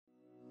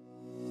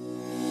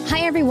Hi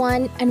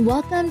everyone, and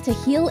welcome to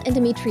Heal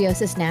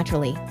Endometriosis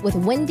Naturally with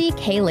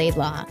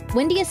WendyKLaidlaw.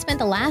 Wendy has spent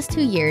the last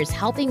 2 years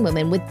helping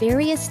women with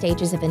various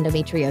stages of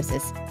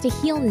endometriosis to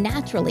heal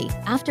naturally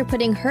after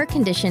putting her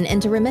condition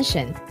into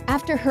remission.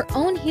 After her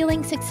own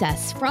healing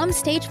success from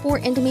stage 4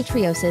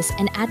 endometriosis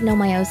and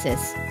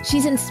adenomyosis,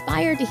 she's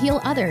inspired to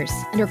heal others,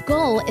 and her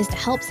goal is to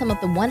help some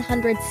of the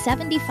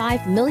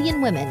 175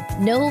 million women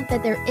know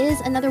that there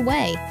is another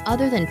way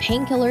other than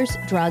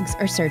painkillers, drugs,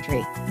 or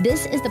surgery.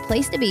 This is the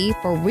place to be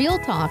for real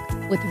talk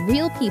with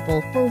real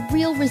people for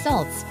real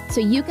results,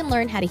 so you can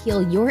learn how to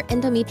heal your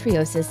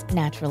endometriosis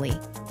naturally.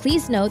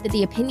 Please note that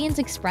the opinions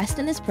expressed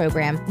in this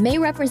program may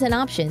represent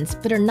options,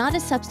 but are not a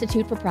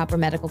substitute for proper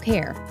medical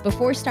care.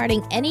 Before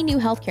starting any new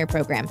healthcare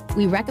program,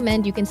 we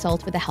recommend you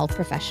consult with a health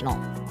professional.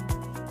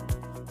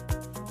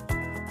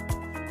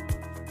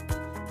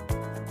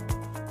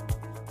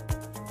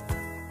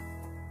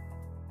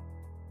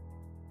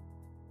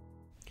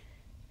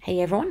 Hey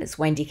everyone, it's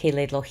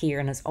WendyKLaidlaw here,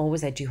 and as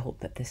always I do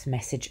hope that this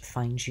message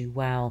finds you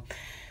well.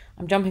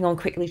 I'm jumping on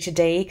quickly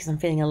today because I'm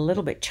feeling a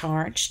little bit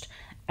charged.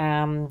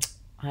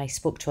 I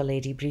spoke to a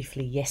lady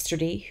briefly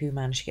yesterday who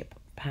managed to get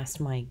past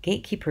my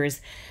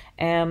gatekeepers,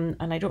 and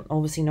I don't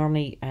obviously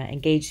normally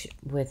engage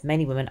with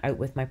many women out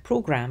with my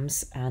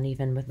programs, and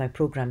even with my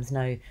programs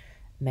now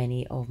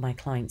many of my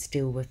clients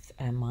deal with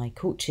my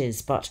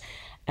coaches, but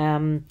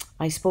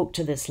I spoke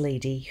to this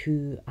lady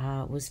who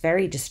was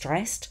very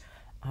distressed.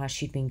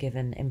 She'd been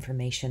given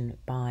information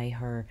by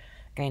her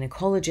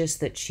gynaecologist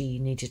that she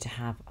needed to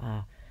have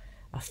a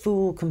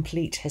full,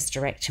 complete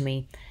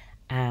hysterectomy,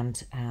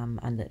 and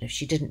that if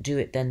she didn't do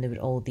it, then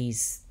all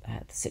these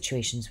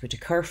situations would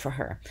occur for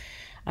her.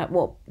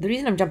 Well, the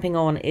reason I'm jumping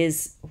on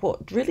is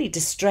what really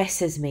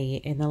distresses me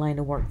in the line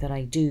of work that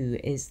I do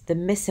is the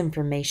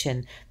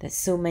misinformation that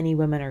so many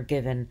women are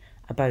given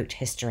about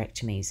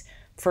hysterectomies.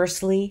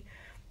 Firstly,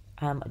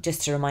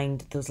 just to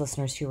remind those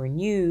listeners who are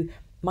new,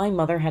 my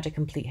mother had a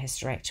complete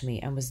hysterectomy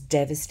and was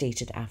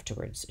devastated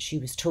afterwards. She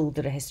was told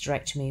that a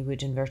hysterectomy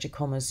would, inverted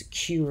commas,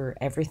 cure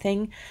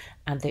everything,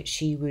 and that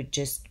she would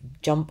just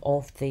jump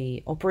off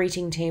the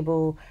operating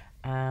table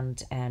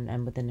and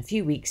within a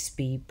few weeks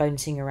be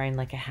bouncing around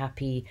like a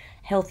happy,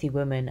 healthy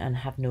woman and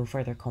have no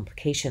further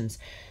complications.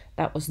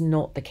 That was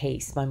not the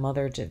case. My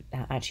mother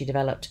actually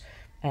developed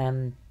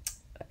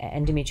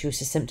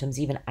endometriosis symptoms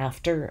even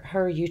after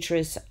her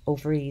uterus,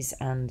 ovaries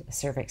and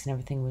cervix and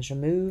everything was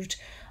removed.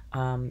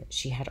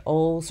 She had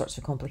all sorts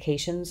of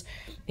complications.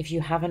 If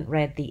you haven't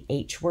read The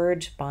H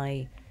Word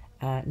by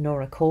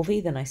Nora Covey,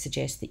 then I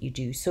suggest that you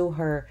do so.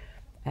 Her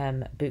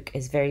book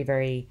is very,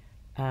 very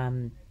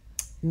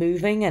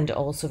moving and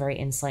also very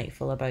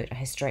insightful about a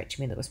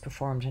hysterectomy that was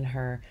performed in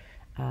her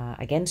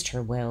against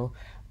her will,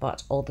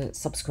 but all the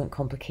subsequent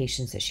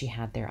complications that she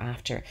had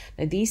thereafter.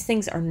 Now, these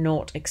things are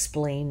not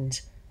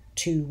explained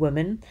to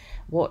women.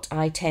 What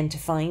I tend to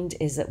find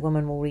is that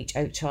women will reach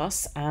out to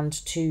us and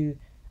to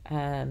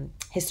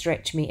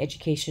Hysterectomy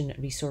Education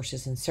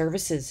Resources and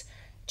Services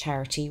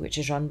charity, which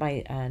is run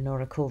by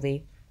Nora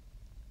Covey,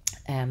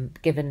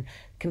 given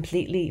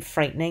completely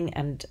frightening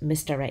and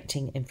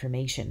misdirecting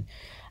information.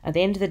 At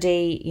the end of the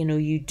day, you know,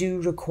 you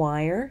do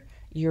require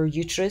your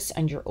uterus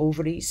and your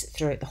ovaries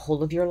throughout the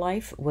whole of your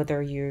life,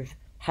 whether you've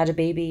had a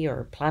baby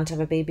or plan to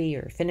have a baby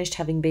or finished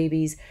having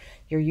babies.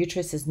 Your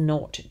uterus is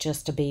not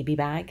just a baby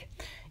bag.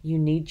 You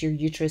need your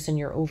uterus and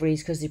your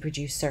ovaries because they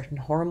produce certain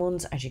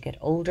hormones as you get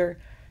older.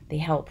 They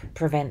help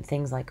prevent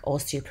things like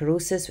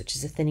osteoporosis, which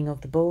is a thinning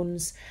of the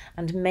bones,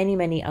 and many,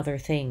 many other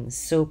things.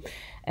 So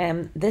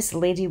this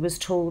lady was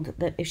told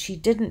that if she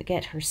didn't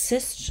get her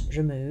cysts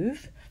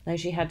removed, now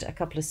she had a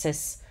couple of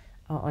cysts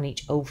on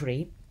each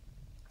ovary,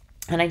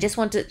 and I just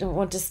want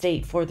to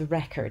state for the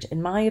record,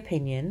 in my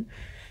opinion,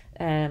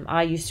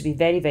 I used to be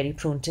very, very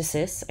prone to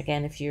cysts.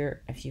 Again, if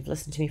you've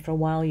listened to me for a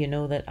while, you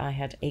know that I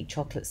had 8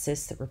 chocolate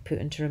cysts that were put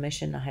into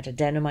remission. I had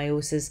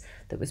adenomyosis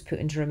that was put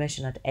into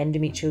remission. I had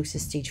endometriosis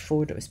stage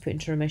 4 that was put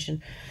into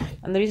remission.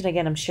 And the reason,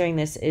 again, I'm sharing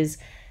this is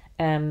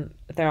there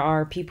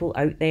are people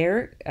out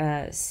there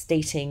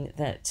stating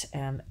that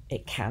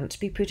it can't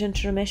be put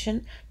into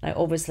remission. Now,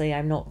 obviously,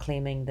 I'm not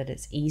claiming that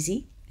it's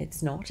easy.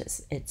 It's not.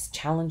 It's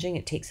challenging.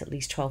 It takes at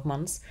least 12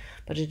 months,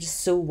 but it is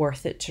so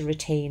worth it to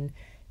retain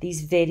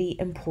these very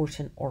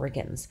important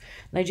organs.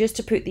 Now, just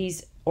to put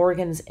these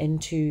organs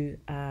into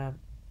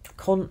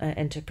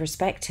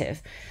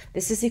perspective,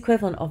 this is the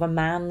equivalent of a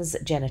man's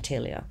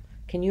genitalia.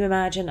 Can you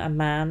imagine a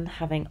man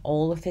having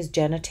all of his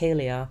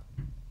genitalia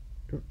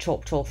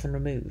chopped off and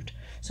removed?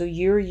 So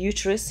your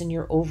uterus and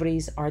your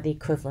ovaries are the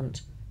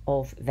equivalent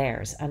of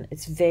theirs, and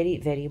it's very,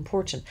 very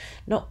important,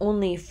 not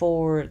only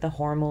for the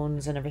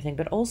hormones and everything,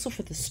 but also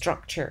for the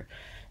structure,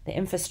 the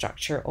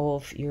infrastructure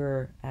of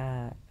your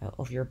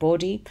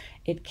body.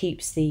 It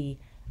keeps the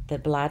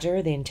bladder,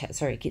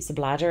 it keeps the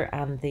bladder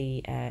and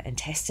the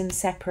intestines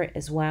separate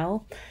as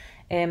well.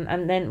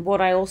 And then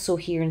what I also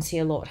hear and see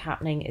a lot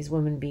happening is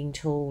women being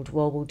told,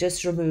 well, we'll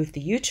just remove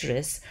the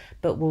uterus,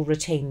 but we'll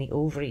retain the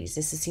ovaries.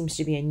 This seems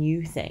to be a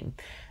new thing.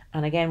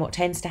 And again, what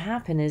tends to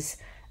happen is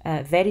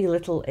Very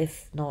little,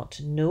 if not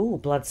no,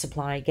 blood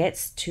supply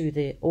gets to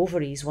the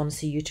ovaries once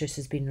the uterus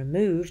has been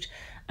removed,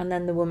 and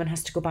then the woman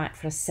has to go back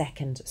for a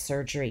second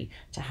surgery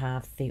to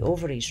have the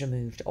ovaries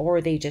removed,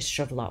 or they just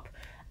shrivel up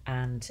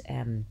and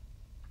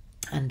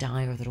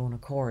die of their own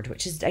accord,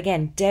 which is,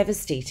 again,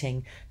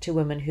 devastating to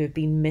women who have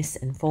been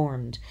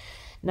misinformed.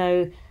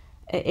 Now,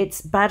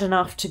 it's bad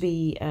enough to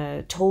be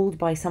told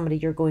by somebody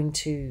you're going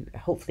to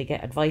hopefully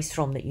get advice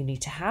from that you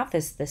need to have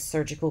this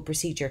surgical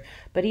procedure.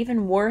 But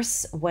even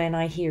worse when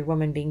I hear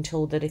women being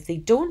told that if they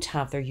don't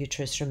have their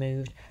uterus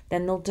removed,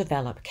 then they'll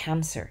develop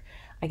cancer.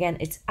 Again,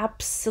 it's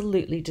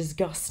absolutely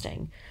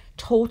disgusting,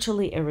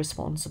 totally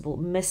irresponsible,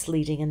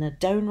 misleading, and a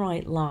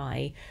downright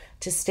lie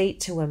to state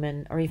to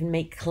women or even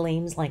make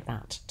claims like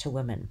that to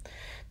women.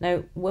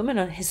 Now, women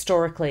have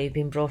historically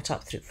been brought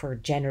up for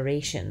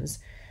generations,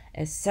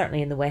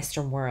 certainly in the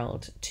Western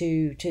world,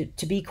 to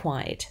be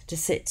quiet, to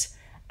sit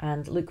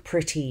and look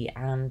pretty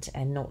and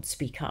not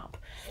speak up.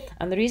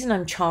 And the reason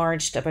I'm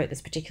charged about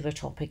this particular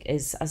topic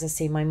is, as I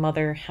say, my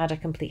mother had a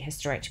complete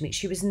hysterectomy.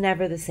 She was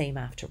never the same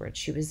afterwards.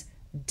 She was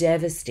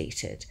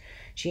devastated.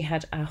 She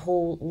had a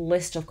whole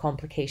list of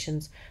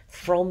complications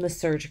from the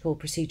surgical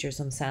procedures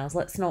themselves.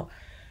 Let's not,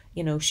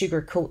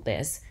 sugarcoat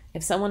this.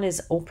 If someone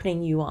is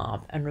opening you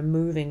up and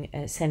removing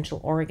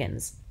essential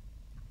organs,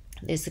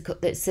 it's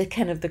the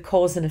kind of the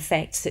cause and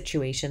effect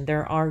situation.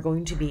 There are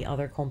going to be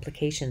other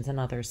complications in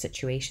other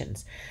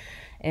situations.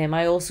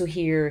 I also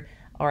hear,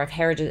 or I've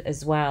heard it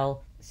as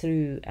well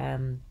through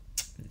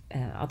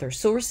other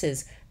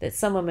sources, that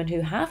some women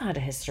who have had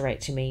a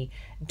hysterectomy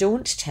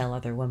don't tell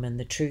other women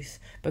the truth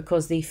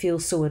because they feel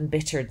so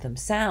embittered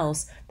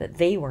themselves that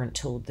they weren't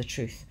told the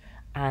truth.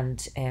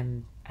 And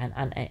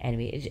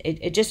anyway,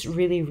 it just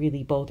really,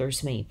 really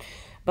bothers me.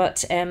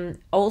 But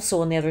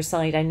also on the other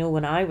side, I know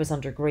when I was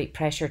under great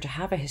pressure to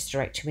have a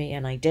hysterectomy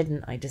and I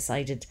didn't, I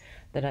decided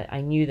that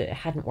I knew that it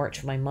hadn't worked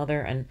for my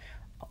mother and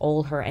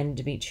all her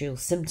endometrial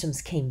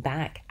symptoms came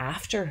back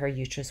after her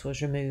uterus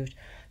was removed,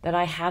 that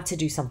I had to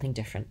do something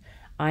different.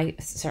 I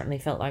certainly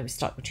felt I was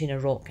stuck between a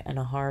rock and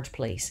a hard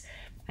place,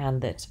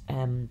 and that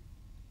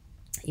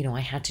I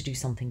had to do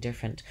something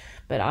different.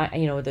 But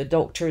the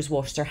doctors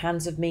washed their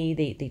hands of me.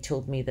 They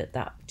told me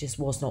that just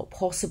was not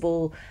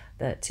possible,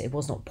 that it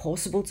was not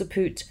possible to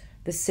put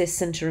the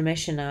cysts into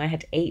remission. Now, I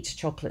had 8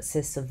 chocolate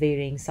cysts of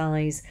varying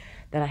size.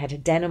 Then I had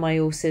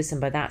adenomyosis,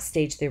 and by that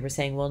stage they were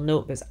saying, well,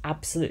 no, there's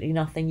absolutely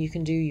nothing you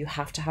can do. You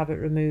have to have it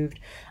removed.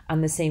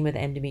 And the same with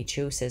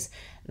endometriosis.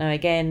 Now,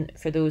 again,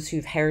 for those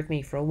who've heard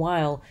me for a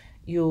while,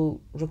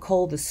 you'll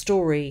recall the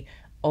story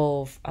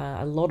of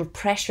a lot of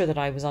pressure that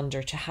I was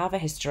under to have a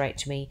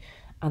hysterectomy,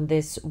 and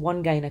this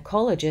one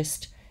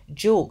gynaecologist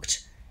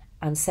joked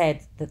and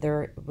said that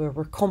there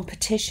were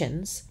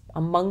competitions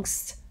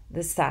amongst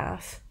the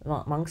staff,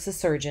 amongst the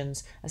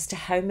surgeons, as to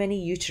how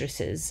many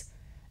uteruses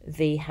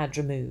they had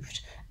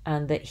removed,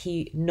 and that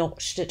he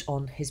notched it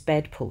on his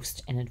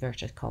bedpost, in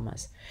inverted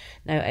commas.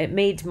 Now, it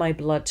made my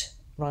blood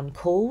run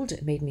cold.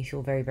 It made me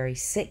feel very, very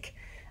sick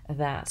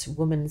that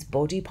women's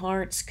body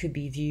parts could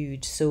be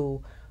viewed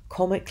so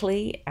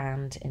comically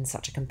and in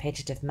such a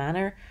competitive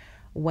manner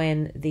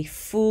when the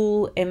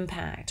full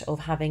impact of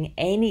having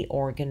any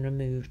organ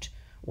removed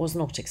was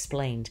not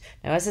explained.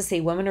 Now, as I say,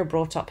 women are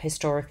brought up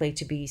historically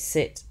to be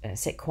sit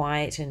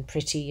quiet and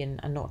pretty and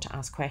not to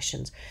ask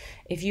questions.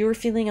 If you're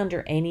feeling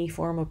under any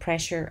form of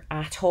pressure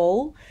at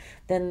all,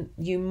 then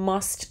you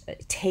must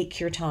take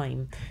your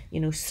time.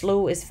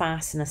 Slow is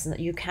fast in this, and that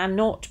you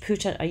cannot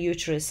put a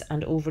uterus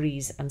and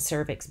ovaries and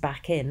cervix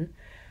back in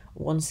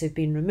once they've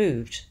been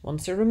removed.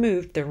 Once they're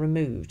removed, they're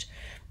removed.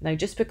 Now,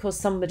 just because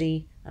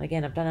somebody, and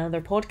again, I've done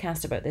another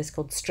podcast about this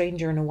called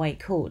Stranger in a White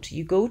Coat,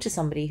 you go to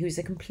somebody who's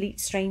a complete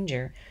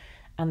stranger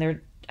and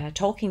they're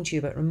talking to you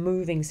about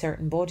removing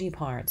certain body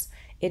parts,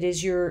 it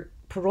is your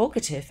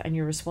prerogative and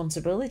your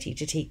responsibility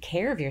to take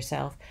care of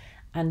yourself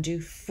and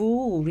do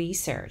full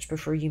research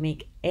before you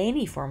make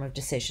any form of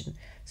decision,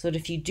 so that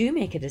if you do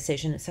make a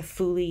decision, it's a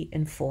fully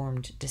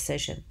informed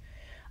decision.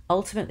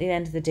 Ultimately, at the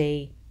end of the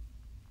day,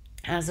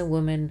 as a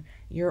woman,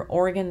 your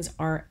organs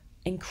are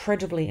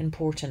incredibly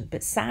important,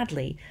 but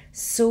sadly,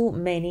 so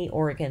many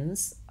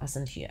organs, as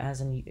in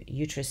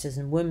uteruses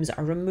and wombs,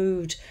 are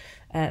removed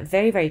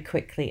very, very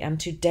quickly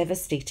and to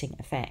devastating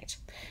effect.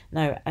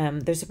 Now,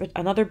 there's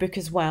another book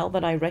as well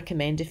that I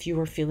recommend if you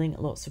are feeling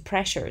lots of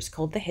pressure. It's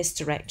called The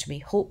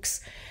Hysterectomy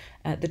Hoax,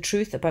 The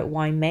Truth About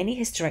Why Many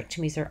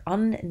Hysterectomies Are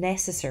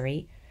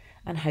Unnecessary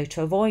and How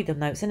to Avoid Them.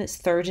 Now, it's in its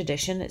 3rd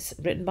edition. It's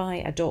written by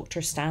a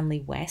Dr.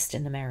 Stanley West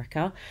in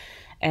America.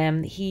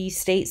 He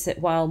states that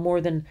while more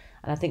than,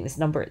 and I think this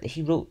number that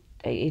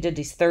he did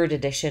his 3rd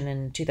edition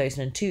in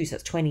 2002, so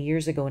that's 20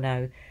 years ago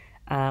now,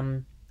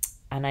 and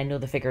I know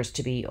the figures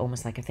to be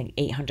almost like, I think,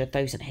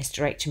 800,000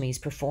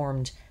 hysterectomies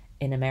performed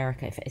in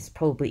America. It's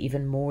probably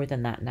even more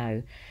than that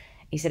now.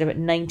 He said about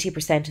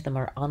 90% of them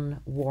are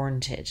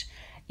unwarranted.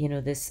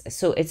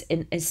 So it's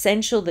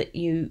essential that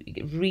you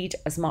read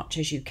as much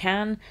as you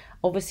can.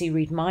 Obviously,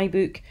 read my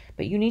book,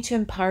 but you need to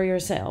empower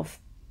yourself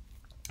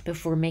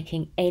before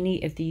making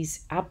any of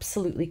these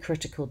absolutely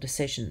critical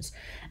decisions.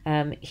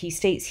 He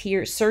states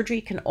here,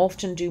 surgery can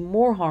often do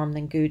more harm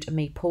than good and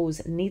may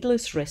pose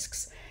needless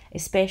risks,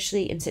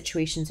 especially in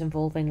situations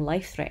involving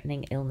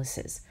life-threatening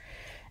illnesses.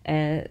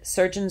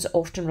 Surgeons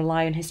often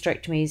rely on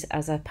hysterectomies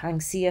as a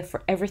panacea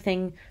for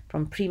everything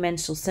from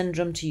premenstrual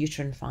syndrome to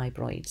uterine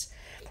fibroids.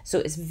 So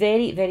it's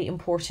very, very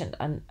important,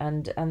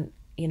 and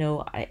you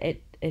know,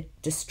 it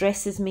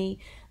distresses me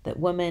that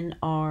women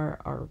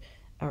are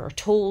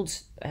told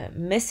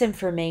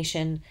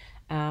misinformation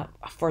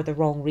for the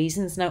wrong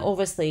reasons. Now,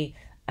 obviously,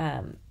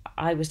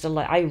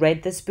 I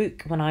read this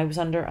book when I was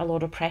under a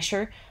lot of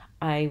pressure.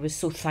 I was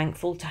so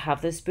thankful to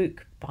have this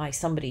book by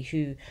somebody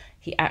who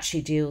he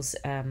actually deals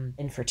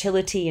in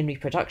fertility and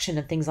reproduction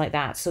and things like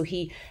that. So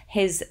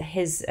his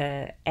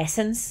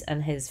essence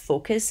and his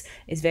focus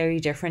is very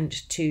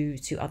different to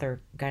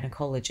other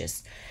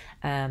gynecologists.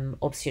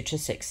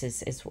 Obstetrics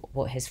is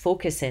what his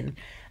focus in.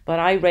 But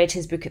I read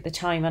his book at the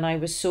time, and I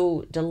was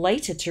so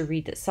delighted to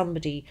read that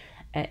somebody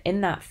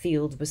in that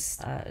field was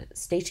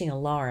stating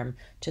alarm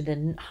to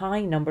the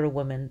high number of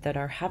women that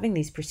are having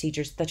these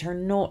procedures that are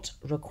not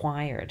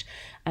required,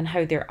 and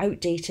how they're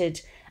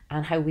outdated,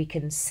 and how we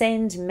can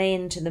send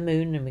men to the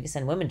moon and we can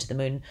send women to the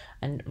moon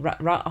and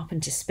right up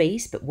into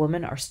space, but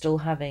women are still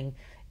having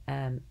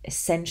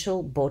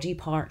essential body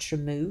parts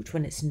removed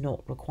when it's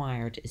not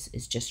required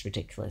is just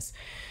ridiculous.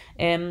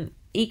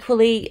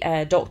 Equally,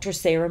 Dr.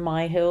 Sarah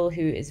Myhill,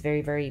 who is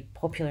very, very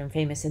popular and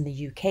famous in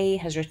the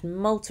UK, has written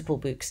multiple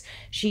books.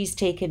 She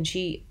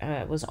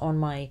was on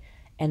my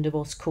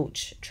Endoboss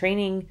coach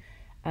training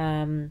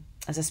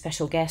as a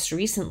special guest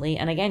recently,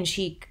 and again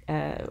she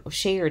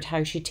shared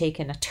how she'd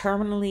taken a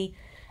terminally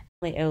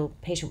ill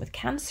patient with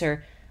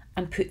cancer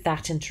and put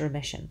that into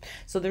remission.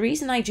 So the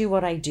reason I do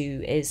what I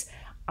do is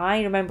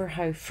I remember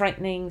how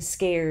frightening,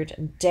 scared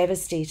and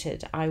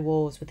devastated I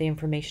was with the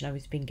information I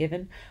was being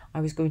given. I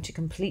was going to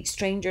complete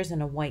strangers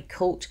in a white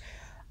coat.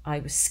 I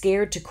was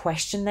scared to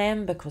question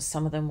them because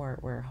some of them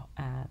were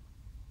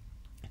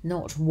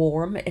not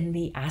warm in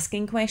me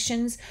asking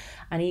questions,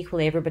 and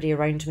equally everybody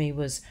around me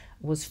was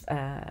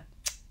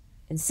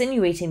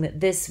insinuating that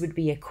this would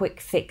be a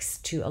quick fix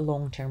to a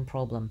long-term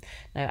problem.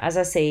 Now, as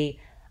I say,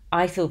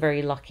 I feel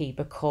very lucky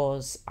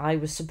because I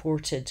was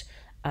supported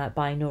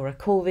by Nora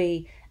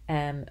Covey,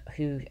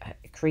 who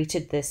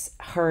created this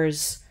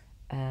HERS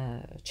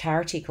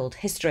charity called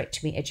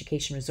Hysterectomy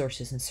Education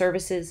Resources and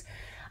Services.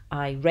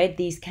 I read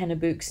these kind of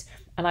books,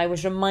 and I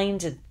was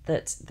reminded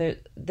that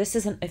this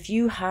isn't, if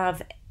you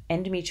have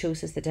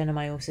endometriosis,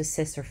 adenomyosis,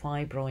 cysts or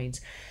fibroids,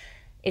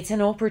 it's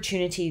an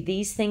opportunity.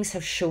 These things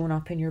have shown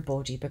up in your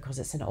body because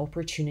it's an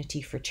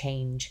opportunity for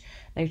change.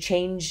 Now,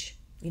 change,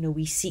 you know,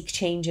 we seek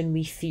change and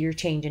we fear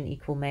change in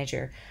equal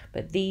measure,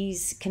 but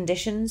these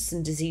conditions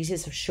and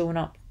diseases have shown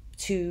up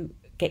to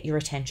get your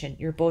attention.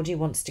 Your body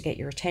wants to get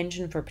your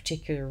attention for a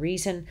particular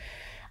reason,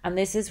 and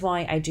this is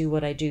why I do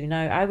what I do.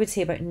 Now, I would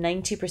say about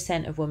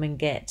 90% of women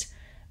get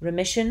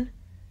remission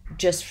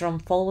just from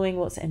following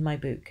what's in my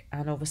book,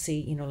 and obviously,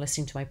 you know,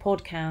 listening to my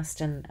podcast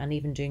and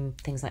even doing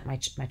things like my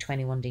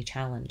 21-day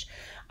challenge.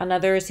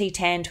 Another, say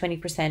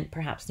 10-20%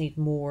 perhaps need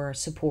more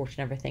support and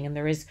everything, and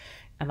there is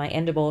my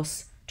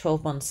Endoboss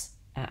 12 months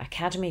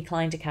academy,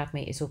 client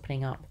academy, is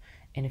opening up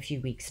in a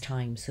few weeks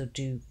time, so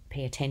do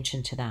pay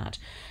attention to that.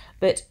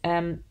 But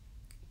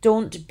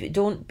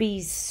don't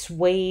be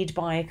swayed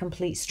by a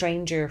complete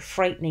stranger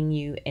frightening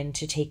you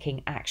into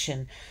taking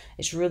action.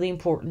 It's really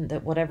important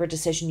that whatever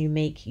decision you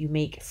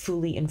make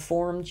fully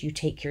informed, you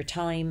take your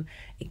time.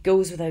 It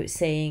goes without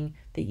saying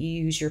that you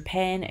use your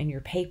pen and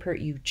your paper,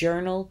 you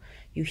journal,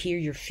 you hear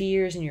your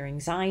fears and your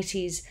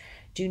anxieties.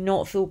 Do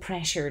not feel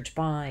pressured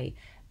by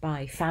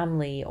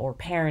family or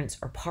parents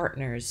or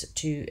partners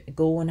to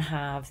go and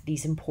have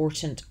these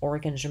important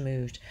organs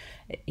removed.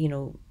 You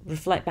know,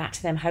 reflect back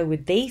to them, how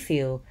would they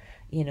feel,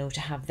 you know, to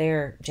have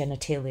their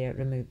genitalia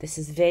removed. This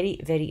is very,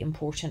 very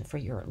important for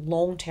your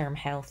long-term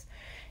health.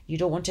 You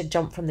don't want to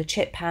jump from the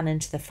chip pan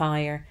into the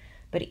fire,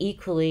 but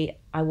equally,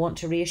 I want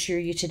to reassure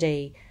you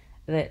today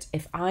that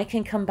if I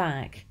can come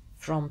back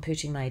from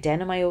putting my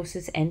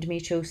adenomyosis,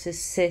 endometriosis,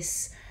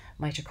 cysts,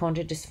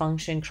 mitochondrial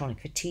dysfunction,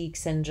 chronic fatigue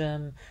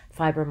syndrome,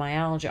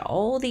 fibromyalgia,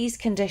 all these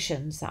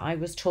conditions that I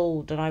was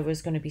told that I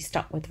was going to be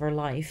stuck with for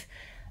life,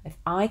 if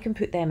I can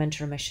put them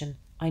into remission,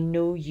 I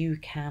know you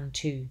can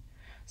too.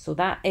 So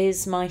that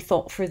is my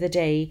thought for the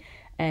day.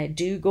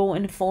 Do go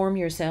inform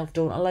yourself.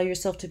 Don't allow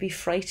yourself to be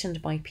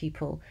frightened by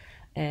people.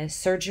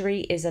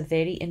 Surgery is a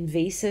very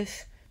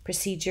invasive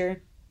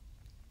procedure.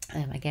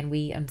 Again,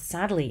 we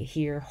sadly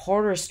hear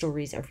horror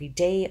stories every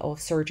day of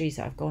surgeries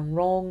that have gone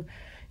wrong.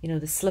 You know,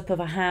 the slip of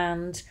a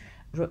hand,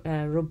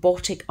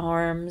 robotic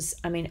arms.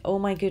 I mean, oh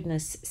my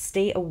goodness,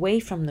 stay away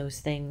from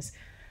those things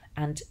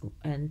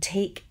and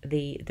take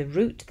the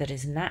route that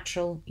is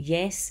natural.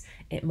 Yes,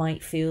 it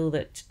might feel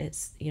that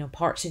it's, you know,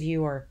 parts of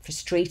you are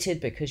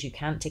frustrated because you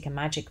can't take a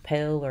magic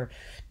pill or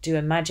do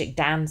a magic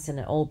dance and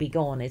it all be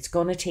gone. It's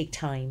going to take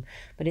time,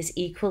 but it's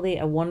equally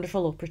a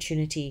wonderful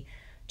opportunity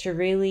to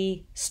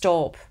really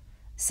stop,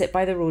 sit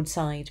by the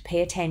roadside,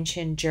 pay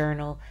attention,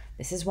 journal.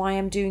 This is why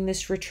I'm doing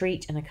this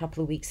retreat in a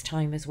couple of weeks'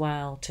 time as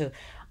well, to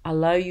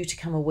allow you to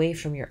come away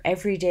from your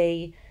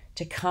everyday,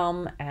 to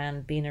come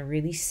and be in a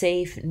really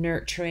safe,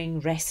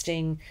 nurturing,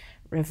 resting,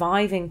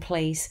 reviving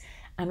place,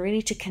 and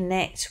really to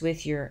connect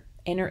with your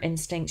inner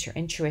instincts, your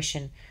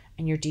intuition,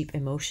 and your deep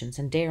emotions,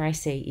 and dare I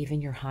say,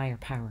 even your higher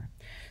power.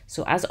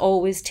 So as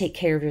always, take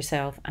care of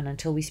yourself, and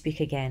until we speak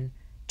again,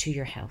 to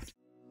your health.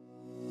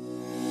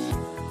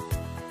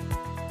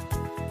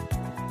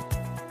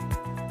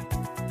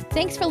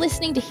 Thanks for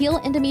listening to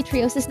Heal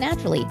Endometriosis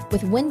Naturally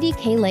with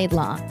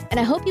WendyKLaidlaw, and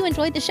I hope you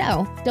enjoyed the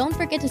show. Don't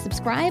forget to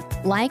subscribe,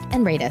 like,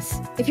 and rate us.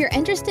 If you're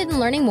interested in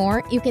learning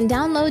more, you can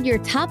download your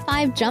top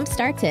 5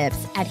 jumpstart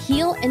tips at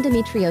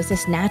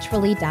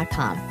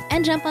healendometriosisnaturally.com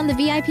and jump on the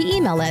VIP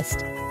email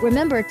list.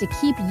 Remember to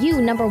keep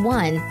you number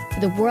one.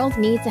 The world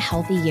needs a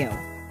healthy you.